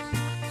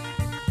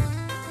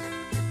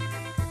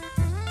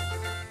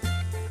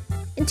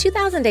 In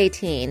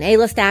 2018,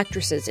 A-list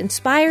actresses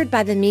inspired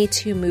by the Me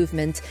Too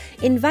movement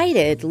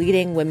invited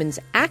leading women's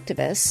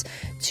activists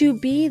to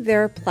be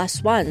their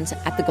plus ones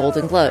at the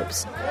Golden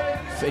Globes.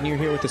 And you're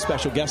here with a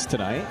special guest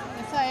tonight.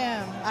 Yes, I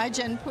am.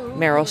 Ai-jen Poo.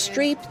 Meryl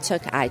Streep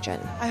took Ai-jen.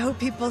 I hope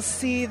people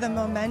see the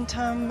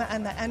momentum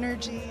and the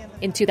energy.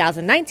 In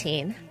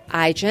 2019,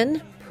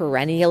 Ai-jen,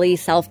 perennially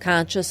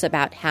self-conscious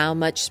about how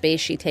much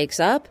space she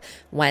takes up,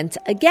 went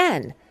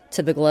again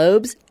to the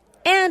Globes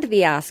and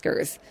the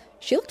Oscars.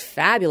 She looked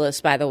fabulous,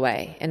 by the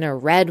way, in a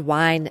red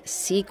wine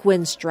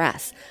sequins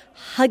dress,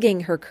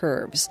 hugging her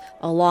curves,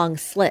 a long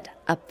slit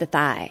up the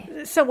thigh.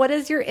 So what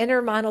is your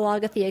inner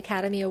monologue at the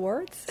Academy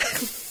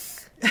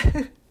Awards?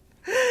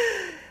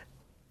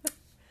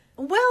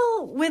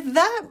 Well, with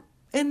that,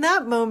 in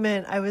that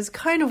moment, I was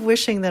kind of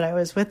wishing that I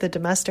was with the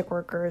domestic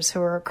workers who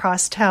were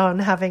across town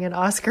having an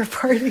Oscar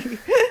party.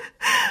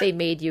 They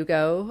made you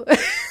go.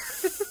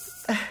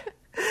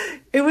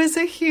 It was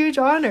a huge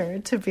honor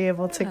to be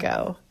able to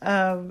go.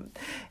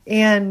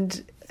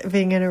 And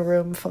being in a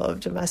room full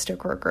of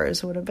domestic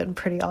workers would have been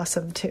pretty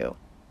awesome, too.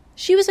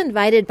 She was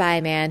invited by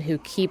a man who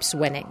keeps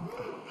winning.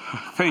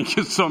 Thank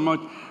you so much.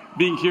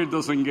 Being here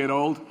doesn't get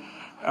old.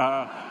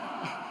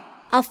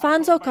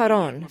 Alfonso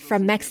Caron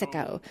from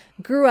Mexico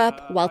grew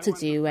up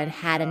well-to-do and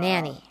had a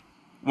nanny.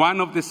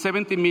 One of the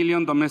 70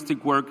 million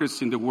domestic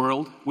workers in the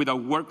world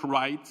without work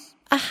rights.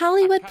 A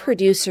Hollywood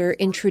producer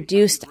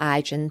introduced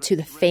Ai-jen to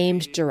the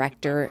famed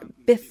director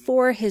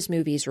before his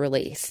movie's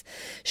release.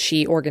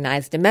 She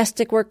organized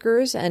domestic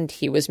workers, and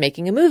he was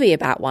making a movie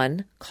about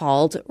one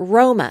called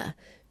Roma.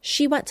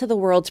 She went to the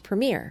world's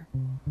premiere.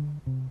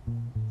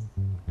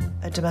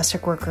 A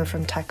domestic worker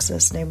from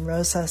Texas named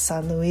Rosa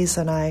San Luis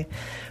and I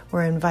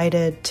were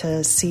invited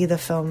to see the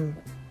film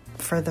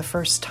for the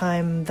first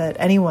time that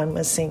anyone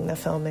was seeing the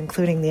film,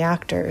 including the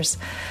actors.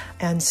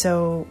 And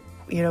so,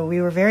 you know,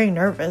 we were very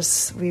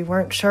nervous. We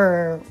weren't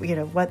sure, you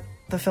know, what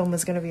the film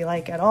was going to be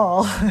like at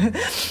all.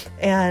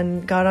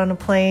 And got on a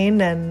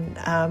plane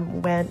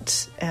and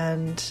went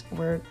and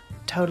were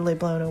totally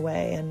blown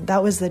away. And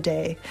that was the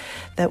day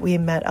that we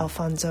met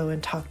Alfonso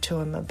and talked to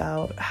him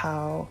about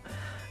how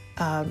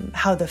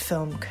the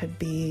film could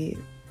be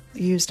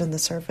used in the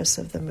service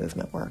of the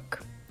movement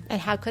work.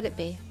 And how could it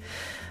be?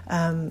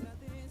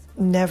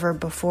 Never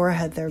before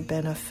had there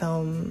been a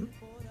film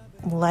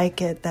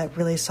like it that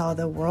really saw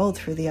the world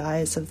through the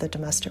eyes of the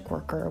domestic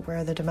worker,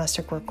 where the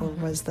domestic worker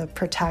was the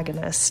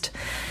protagonist.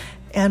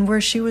 and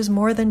where she was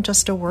more than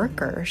just a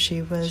worker. She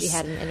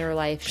had an inner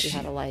life. She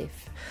had a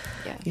life.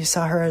 Yeah. You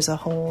saw her as a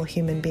whole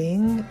human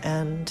being,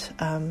 and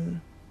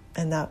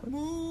that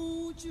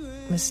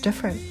was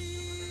different.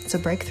 It's a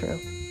breakthrough.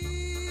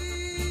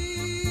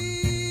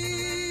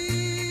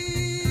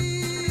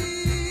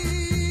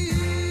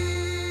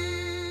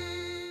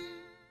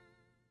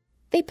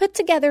 They put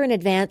together an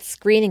advanced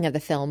screening of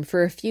the film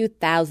for a few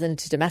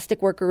thousand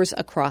domestic workers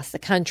across the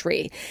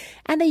country,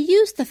 and they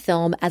used the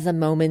film as a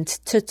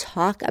moment to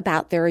talk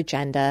about their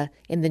agenda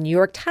in the New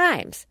York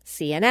Times,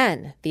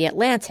 CNN, The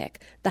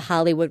Atlantic, The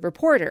Hollywood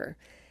Reporter,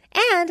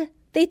 and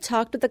they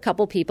talked with a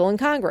couple people in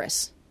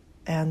Congress.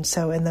 And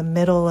so in the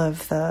middle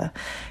of the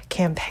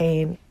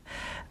campaign,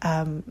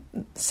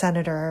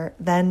 Senator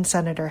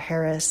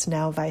Harris,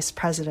 now Vice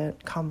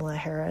President Kamala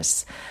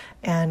Harris,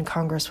 and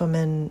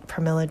Congresswoman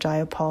Pramila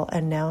Jayapal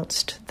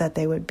announced that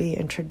they would be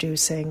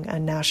introducing a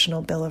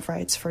national Bill of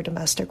Rights for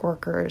domestic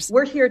workers.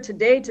 We're here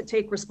today to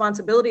take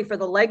responsibility for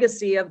the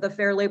legacy of the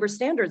Fair Labor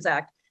Standards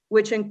Act,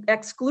 which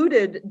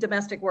excluded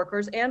domestic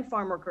workers and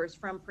farm workers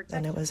from protection.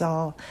 And it was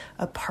all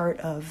a part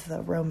of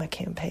the Roma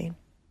campaign.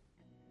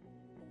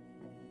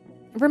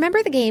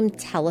 Remember the game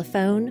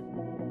Telephone?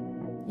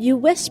 You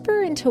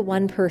whisper into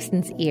one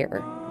person's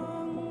ear,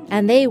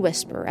 and they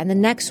whisper, and the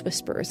next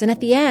whispers, and at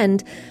the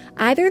end,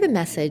 either the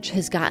message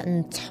has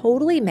gotten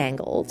totally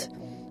mangled,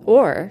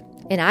 or,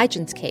 in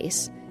Ai-jen's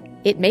case,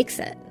 it makes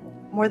it.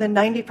 More than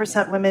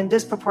 90% women,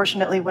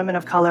 disproportionately women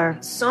of color.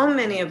 So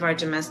many of our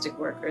domestic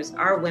workers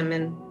are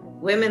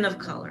women of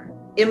color,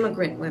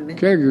 immigrant women.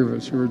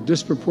 Caregivers who are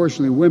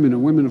disproportionately women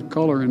and women of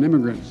color and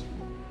immigrants.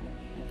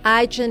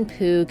 Ai-jen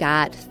Poo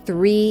got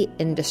 3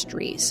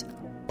 industries: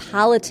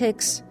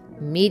 politics,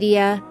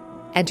 media,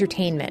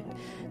 entertainment,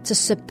 to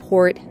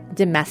support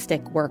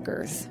domestic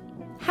workers.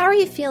 How are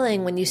you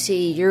feeling when you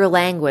see your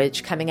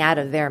language coming out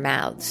of their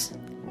mouths?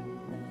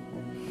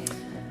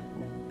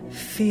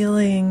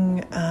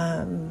 Feeling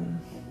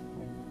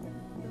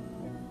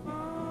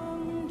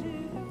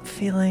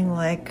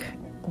like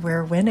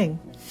we're winning.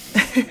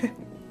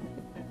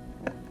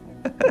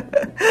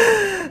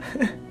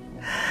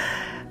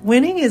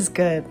 Winning is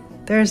good.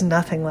 There's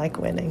nothing like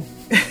winning.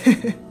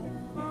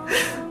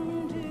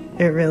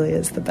 It really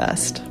is the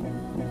best.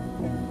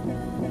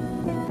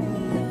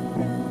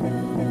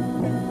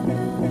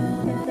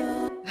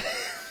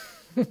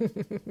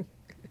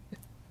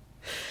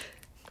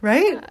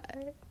 Right?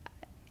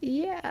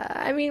 Yeah.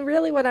 I mean,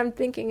 really what I'm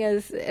thinking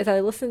is, as I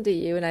listen to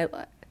you, and I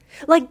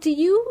like, do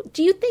you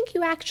think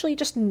you actually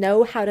just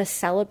know how to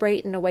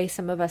celebrate in a way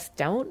some of us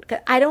don't?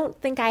 'Cause I don't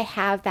think I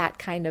have that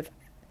kind of,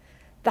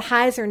 the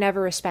highs are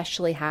never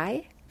especially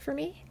high for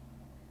me.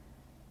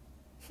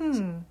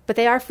 But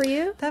they are for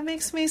you? That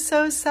makes me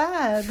so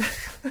sad.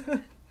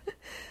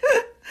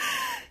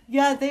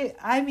 Yeah,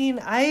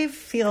 I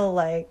feel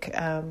like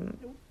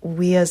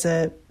we as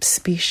a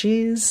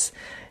species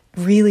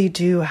really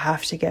do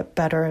have to get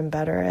better and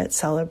better at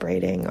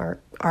celebrating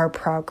our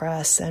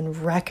progress and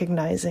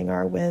recognizing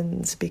our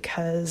wins,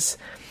 because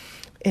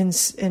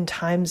in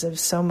times of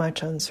so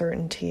much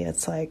uncertainty,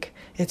 it's like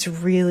it's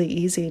really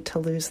easy to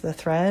lose the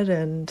thread,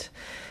 and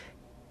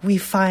we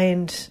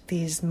find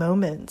these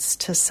moments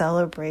to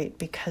celebrate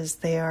because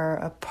they are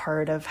a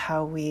part of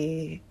how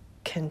we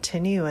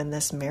continue in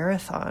this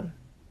marathon.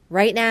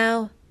 Right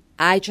now,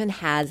 Ai-jen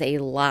has a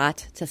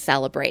lot to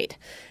celebrate.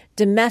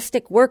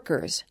 Domestic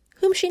workers,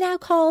 whom she now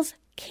calls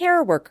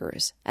care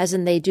workers, as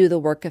in they do the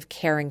work of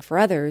caring for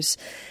others,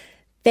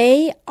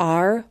 they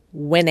are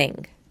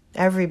winning.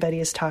 Everybody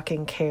is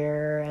talking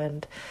care,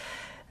 and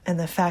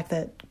the fact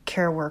that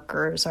care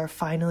workers are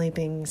finally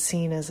being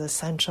seen as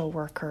essential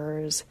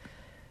workers.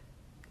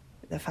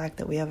 The fact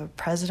that we have a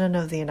president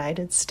of the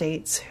United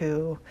States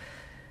who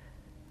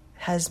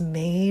has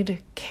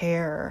made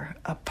care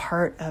a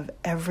part of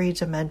every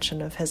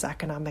dimension of his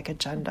economic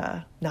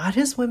agenda. Not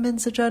his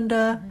women's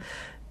agenda,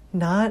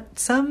 not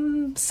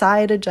some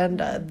side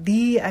agenda,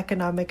 the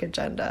economic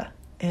agenda.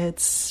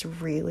 It's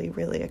really,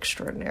 really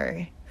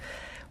extraordinary.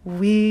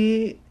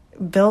 We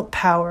built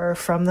power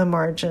from the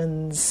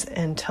margins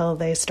until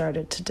they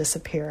started to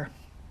disappear.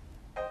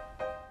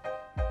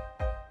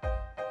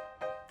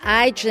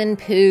 Ai-jen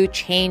Poo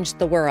changed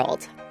the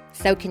world.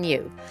 So can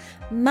you.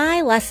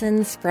 My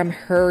lessons from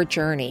her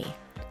journey.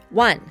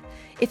 1.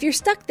 If you're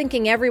stuck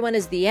thinking everyone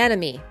is the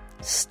enemy,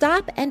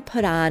 stop and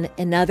put on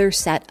another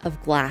set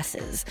of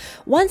glasses,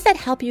 ones that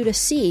help you to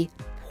see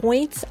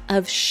points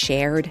of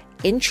shared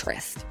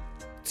interest.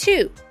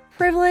 2.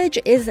 Privilege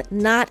is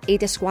not a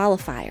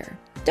disqualifier.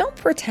 Don't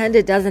pretend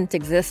it doesn't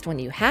exist when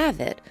you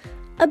have it.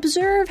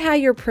 Observe how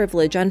your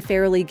privilege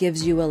unfairly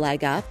gives you a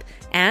leg up,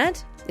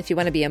 and if you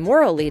want to be a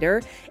moral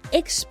leader,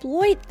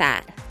 exploit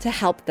that to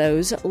help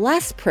those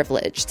less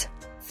privileged.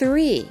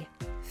 3.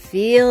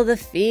 Feel the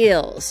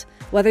feels.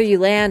 Whether you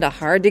land a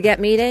hard-to-get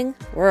meeting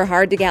or a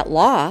hard-to-get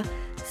law,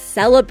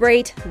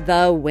 celebrate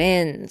the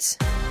wins.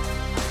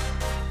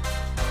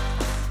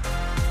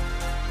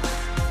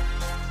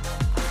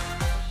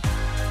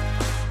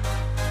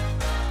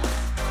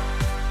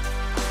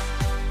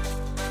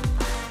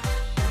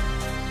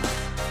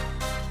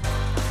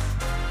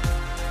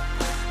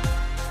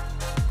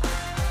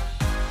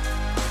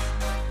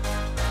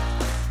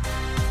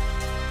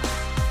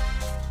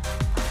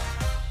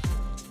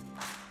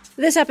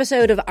 This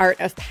episode of Art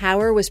of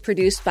Power was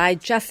produced by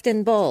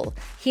Justin Bull,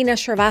 Hina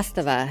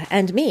Shrivastava,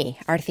 and me,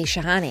 Aarti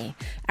Shahani.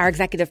 Our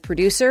executive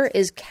producer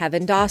is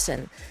Kevin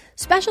Dawson.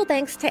 Special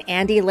thanks to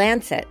Andy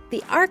Lancet,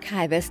 the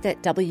archivist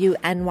at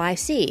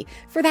WNYC,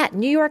 for that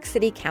New York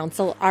City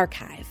Council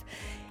archive.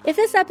 If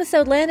this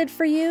episode landed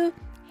for you,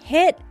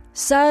 hit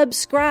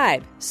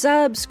subscribe.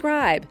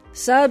 Subscribe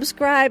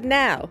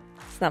now.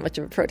 It's not much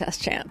of a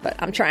protest chant, but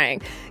I'm trying.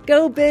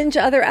 Go binge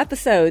other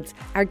episodes.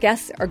 Our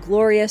guests are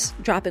glorious,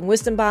 dropping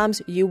wisdom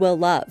bombs you will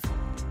love.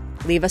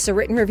 Leave us a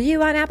written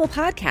review on Apple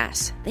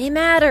Podcasts. They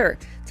matter.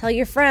 Tell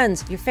your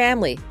friends, your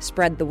family.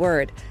 Spread the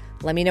word.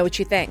 Let me know what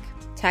you think.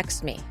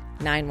 Text me,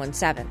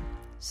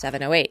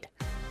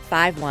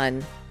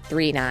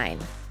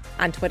 917-708-5139.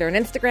 On Twitter and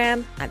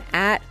Instagram, I'm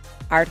at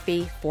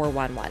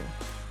Aarti411.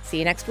 See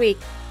you next week.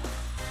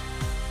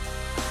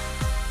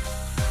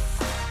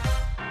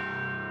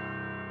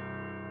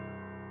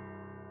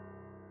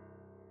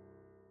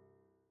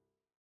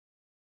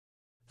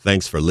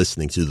 Thanks for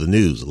listening to the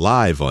news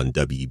live on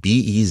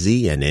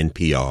WBEZ and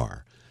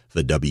NPR.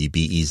 The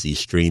WBEZ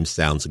stream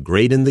sounds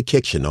great in the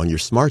kitchen on your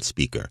smart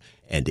speaker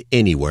and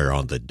anywhere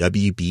on the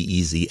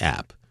WBEZ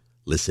app.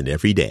 Listen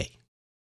every day.